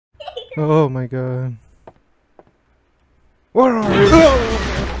Oh my god. What are you?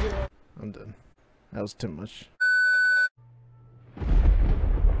 I'm done. That was too much.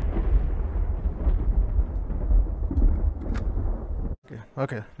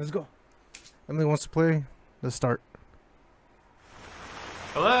 Okay, let's go. Emily wants to play. Let's start.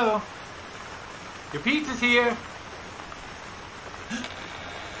 Hello? Your pizza's here.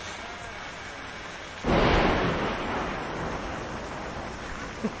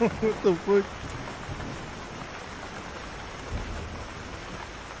 What the fuck?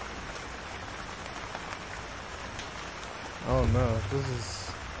 Oh no, this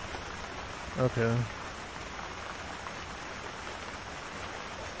is... Okay.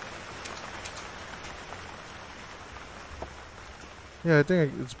 Yeah, I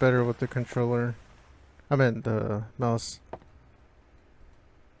think it's better with the controller. I meant the mouse.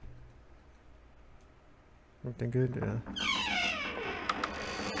 Everything good? Yeah.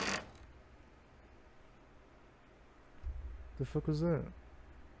 The fuck was that?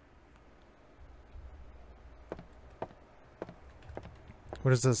 What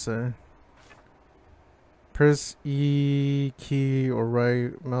does that say? Press E key or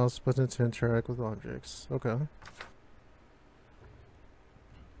right mouse button to interact with objects. Okay.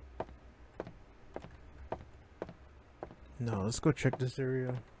 No, let's go check this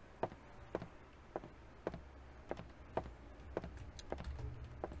area.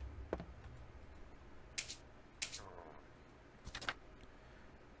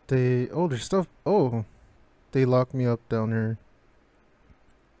 There's stuff. Oh, they locked me up down here.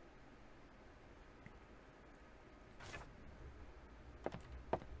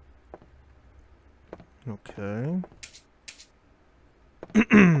 Okay.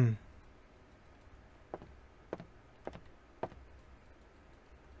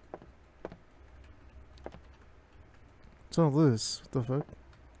 What's all this? What the fuck?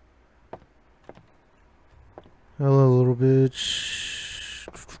 Hello, little bitch.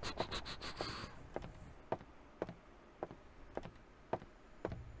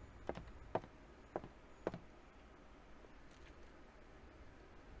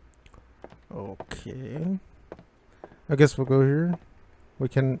 Okay. I guess we'll go here. We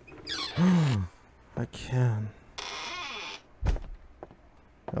can... I can.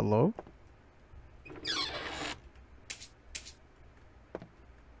 Hello?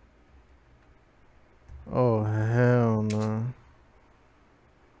 Oh, hell no.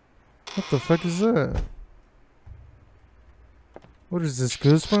 What the fuck is that? What is this,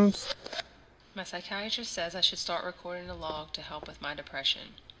 Goosebumps? My psychiatrist says I should start recording a log to help with my depression.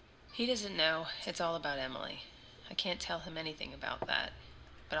 He doesn't know it's all about Emily. I can't tell him anything about that,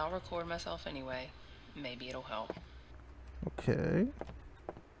 but I'll record myself anyway. Maybe it'll help. Okay.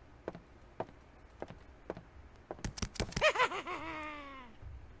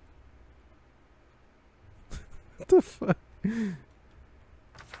 What the fuck?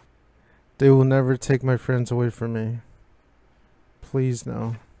 They will never take my friends away from me. Please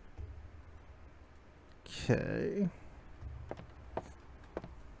no. Okay.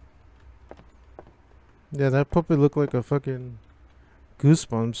 Yeah, that puppet looked like a fucking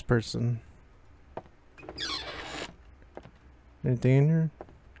Goosebumps person. Anything in here?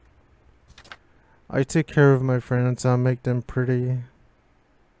 I take care of my friends. I make them pretty.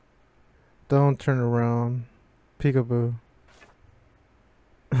 Don't turn around. Peekaboo.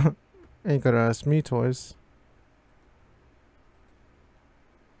 Ain't gonna ask me twice.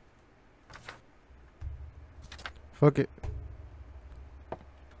 Fuck it.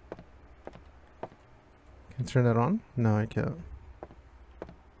 Can I turn that on? No, I can't.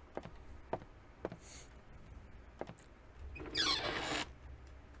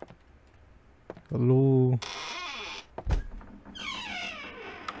 Hello.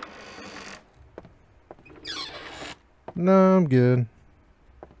 No, I'm good.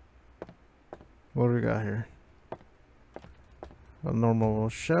 What do we got here? A normal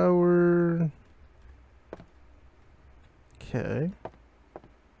shower. Okay.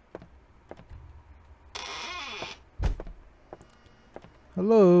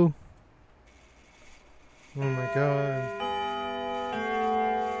 Hello. Oh my god.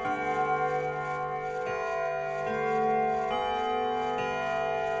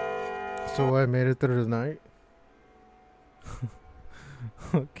 So I made it through the night?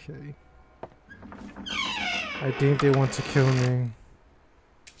 Okay. I think they want to kill me.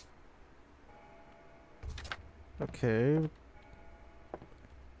 Okay.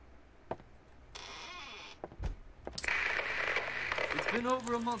 It's been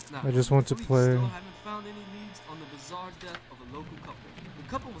over a month now. I just want to Police play. still haven't found found any leads on the bizarre death of a local couple. The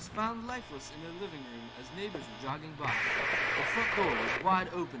couple was found lifeless in their living room as neighbors were jogging by. The front door was wide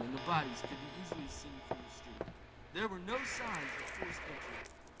open and the bodies could be easily seen from the street. There were no signs of forced entry,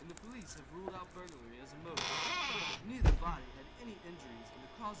 and the police have ruled out burglary as a motive. Neither body had any injuries, and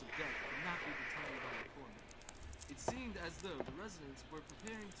the cause of death could not be determined by the coroner. It seemed as though the residents were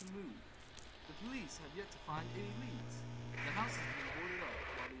preparing to move. The police have yet to find any leads. The house has been boarded up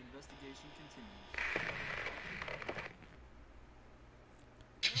while the investigation continues.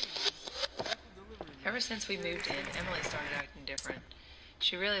 Ever since we moved in, Emily started acting different.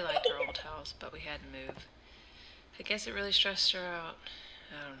 She really liked her old house, but we had to move. I guess it really stressed her out.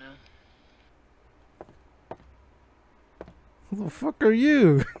 I don't know. Who the fuck are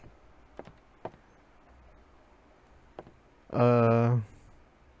you? Oh.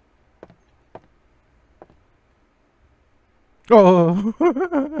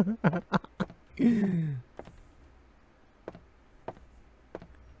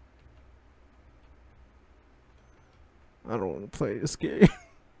 I don't want to play this game.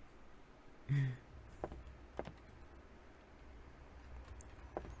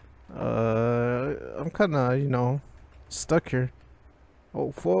 I'm kind of, you know, stuck here.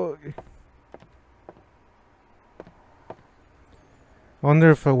 Oh fuck. I wonder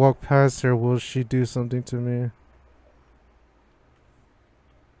if I walk past her, will she do something to me?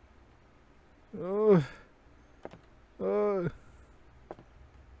 Oh.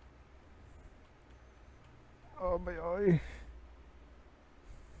 Oh my eye.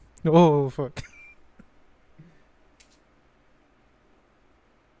 Oh fuck.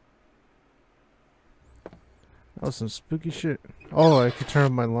 That was some spooky shit. Oh, I could turn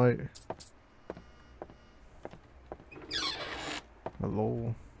on my light.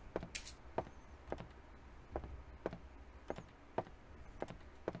 Hello.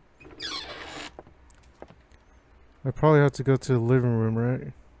 I probably have to go to the living room,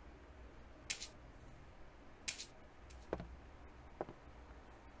 right?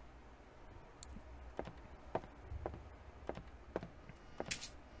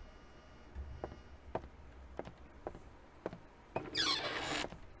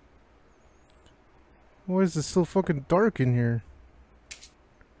 Why is it so fucking dark in here?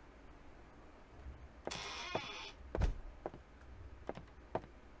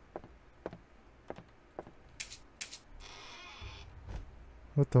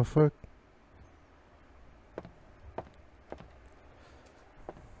 What the fuck?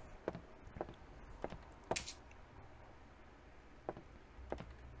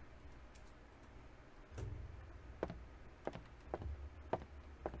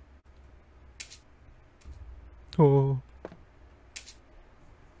 Oh.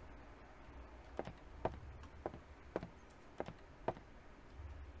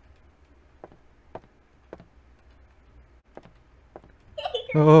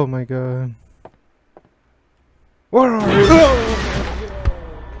 Oh my god. Where are you?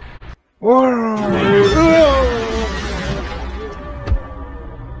 Where are you?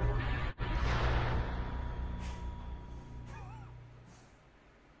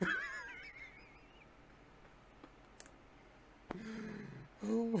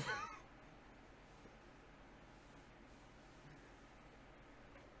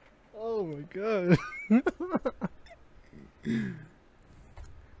 Oh my god.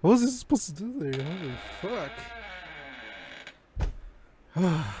 What was this supposed to do there? Holy fuck.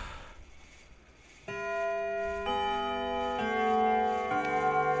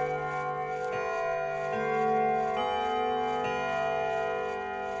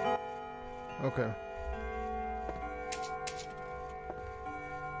 Okay.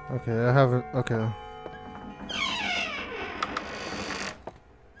 Okay, I have it. Okay.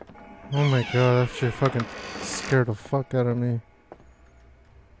 Oh my god, that shit fucking scared the fuck out of me.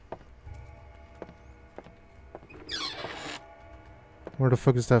 Where the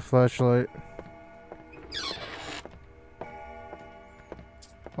fuck is that flashlight?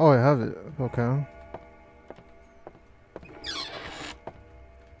 Oh, I have it. Okay.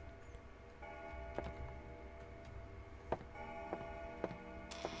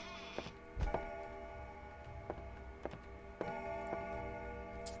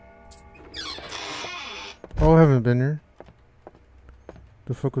 Oh, I haven't been here.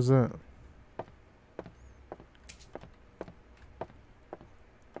 The fuck was that?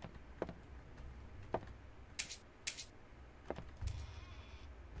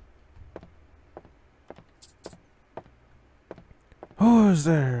 Who is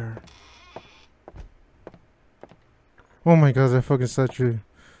there? Oh my god, that fucking statue.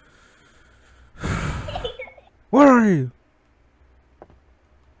 Where are you?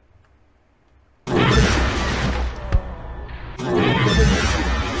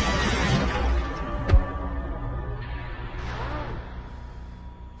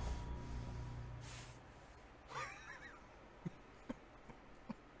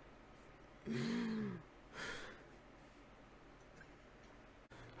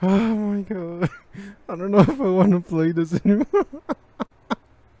 Oh my god. I don't know if I want to play this anymore.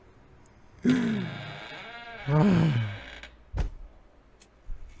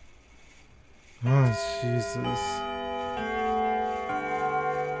 Oh, Jesus.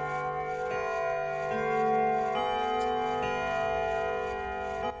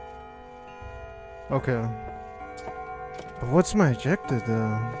 Okay. But what's my objective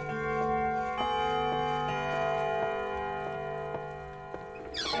though?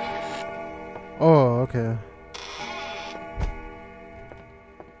 Oh, okay.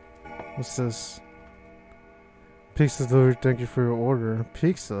 What's this? Pizza delivered, thank you for your order.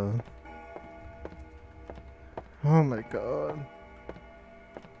 Pizza? Oh my god.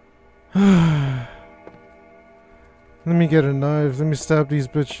 Let me get a knife. Let me stab these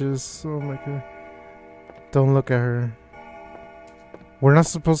bitches. Oh my god. Don't look at her. We're not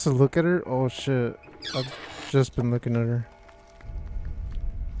supposed to look at her? Oh shit. I've just been looking at her.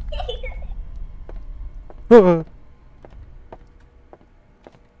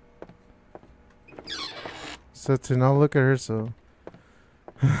 Said to not look at her, so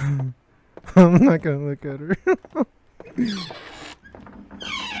I'm not gonna look at her.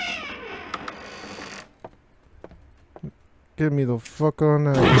 Get me the fuck on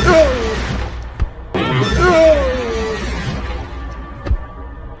out.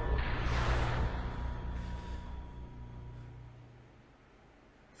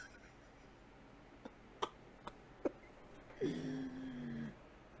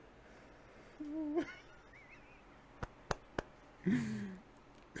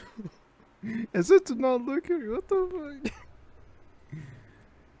 Is it to not look at her? What the fuck?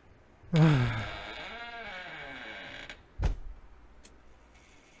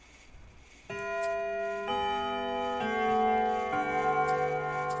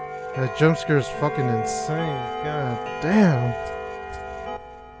 That jump scare is fucking insane. God damn.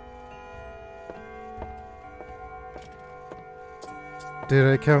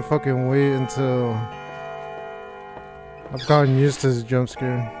 Dude, I can't fucking wait until I've gotten used to this jump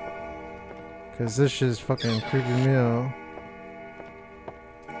scare. Cause this shit is fucking creeping me out.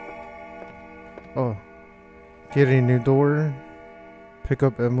 Oh. Get a new door. Pick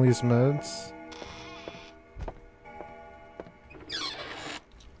up Emily's meds.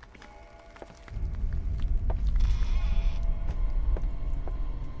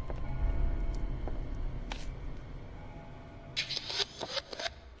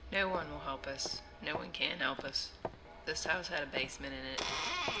 No one will help us. No one can help us. This house had a basement in it.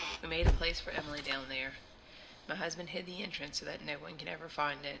 We made a place for Emily down there. My husband hid the entrance so that no one can ever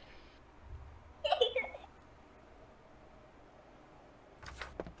find it.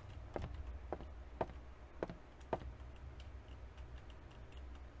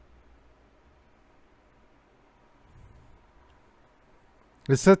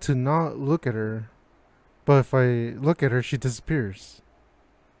 It said to not look at her, but if I look at her, she disappears.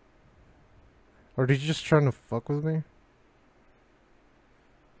 Are they just trying to fuck with me?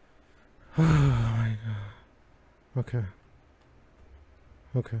 Oh my god. Okay.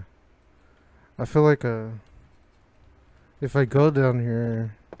 Okay. I feel like if I go down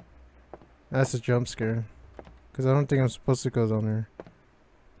here, that's a jump scare. Because I don't think I'm supposed to go down there.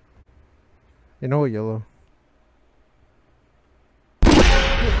 You know what, Yellow?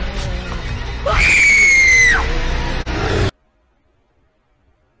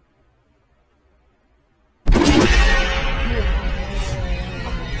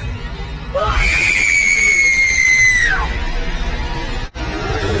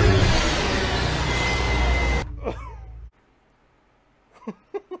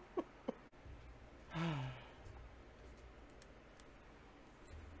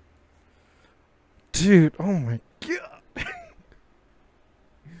 Dude, oh my god.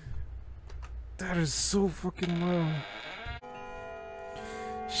 That is so fucking loud.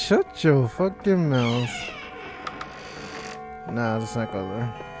 Shut your fucking mouth. Nah, let's not go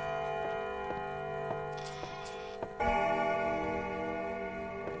there.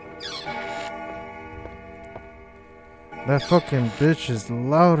 That fucking bitch is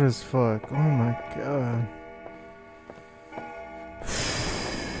loud as fuck. Oh my god.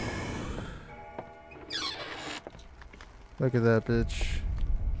 Look at that bitch.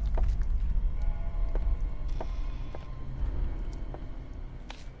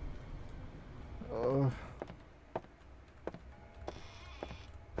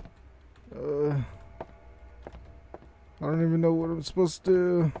 I don't even know what I'm supposed to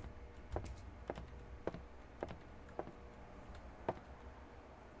do.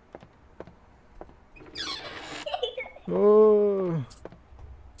 Oh.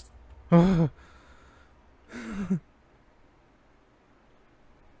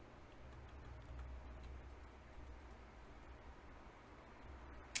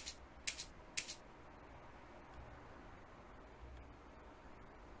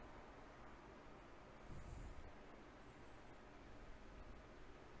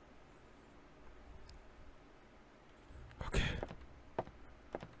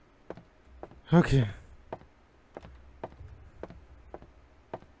 Okay.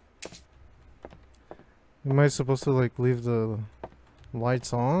 Am I supposed to like leave the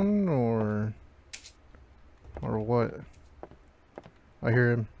lights on or what? I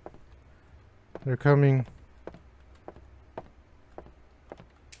hear him. They're coming.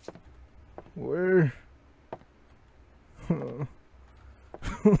 Where?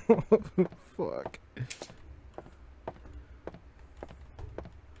 Fuck.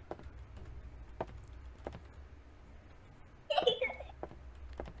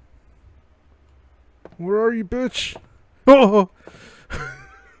 Where are you, bitch? Oh!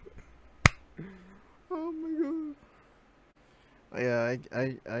 Oh my god.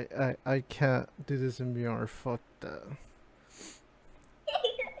 Yeah, I can't do this in VR. Fuck that.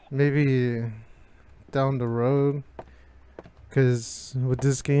 Maybe down the road. Cause with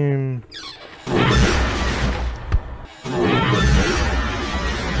this game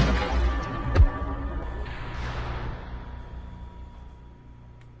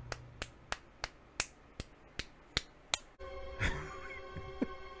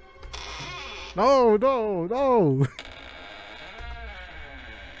No, no, no!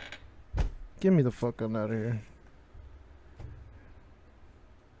 Get me the fuck out of here.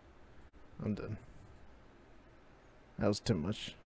 I'm done. That was too much.